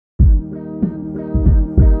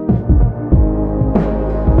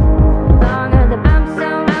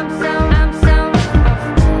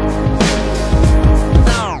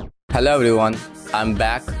Hello everyone, I'm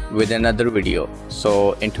back with another video.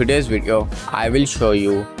 So in today's video, I will show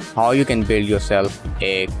you how you can build yourself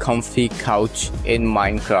a comfy couch in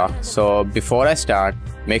Minecraft. So before I start,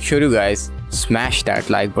 make sure you guys smash that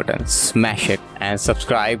like button, smash it, and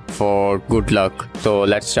subscribe for good luck. So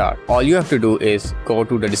let's start. All you have to do is go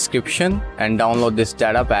to the description and download this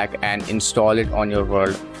data pack and install it on your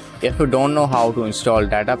world. If you don't know how to install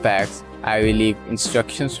data packs, I will leave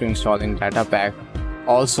instructions to installing data pack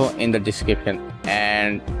also in the description.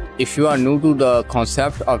 And if you are new to the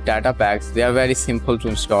concept of data packs, they are very simple to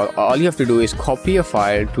install. All you have to do is copy a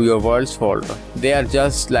file to your worlds folder. They are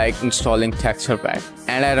just like installing texture pack.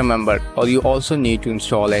 And I remember, you also need to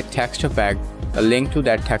install a texture pack. The link to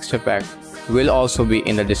that texture pack will also be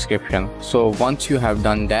in the description. So once you have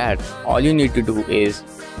done that, all you need to do is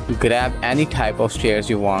grab any type of stairs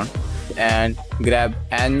you want and grab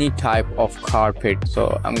any type of carpet.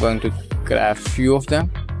 So I'm going to grab few of them.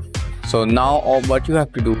 So now what you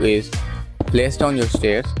have to do is place down your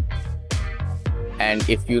stairs, and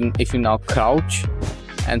if you now crouch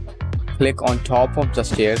and click on top of the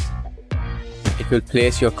stairs, it will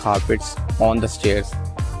place your carpets on the stairs.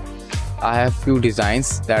 I have few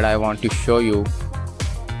designs that I want to show you.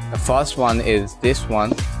 The first one is this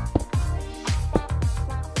one.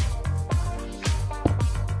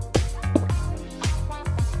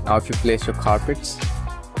 Now if you place your carpets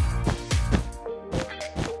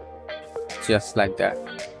just like that,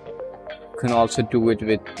 you can also do it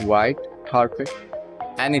with white carpet,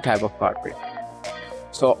 any type of carpet.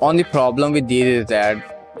 So only problem with these is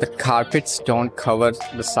that the carpets don't cover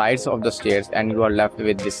the sides of the stairs and you are left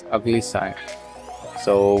with this ugly side.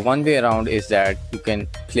 So one way around is that you can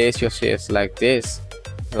place your stairs like this,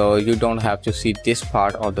 so you don't have to see this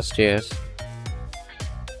part of the stairs.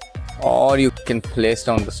 Or you can place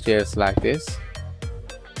down the stairs like this.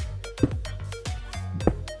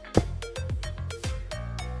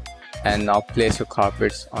 And now place your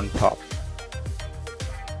carpets on top.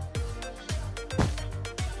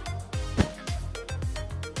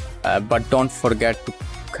 But don't forget to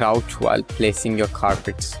crouch while placing your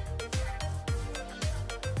carpets.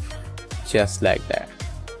 Just like that.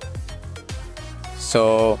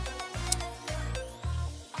 So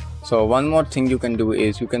one more thing you can do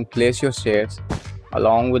is you can place your stairs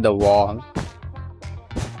along with the wall.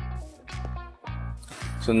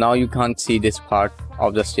 So now you can't see this part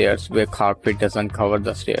of the stairs where carpet doesn't cover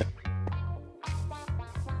the stair.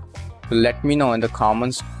 So let me know in the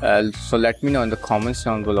comments. Down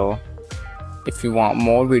below if you want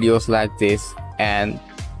more videos like this, and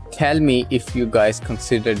tell me if you guys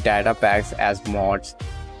consider data packs as mods.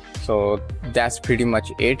 So that's pretty much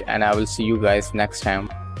it, and I will see you guys next time.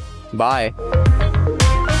 Bye.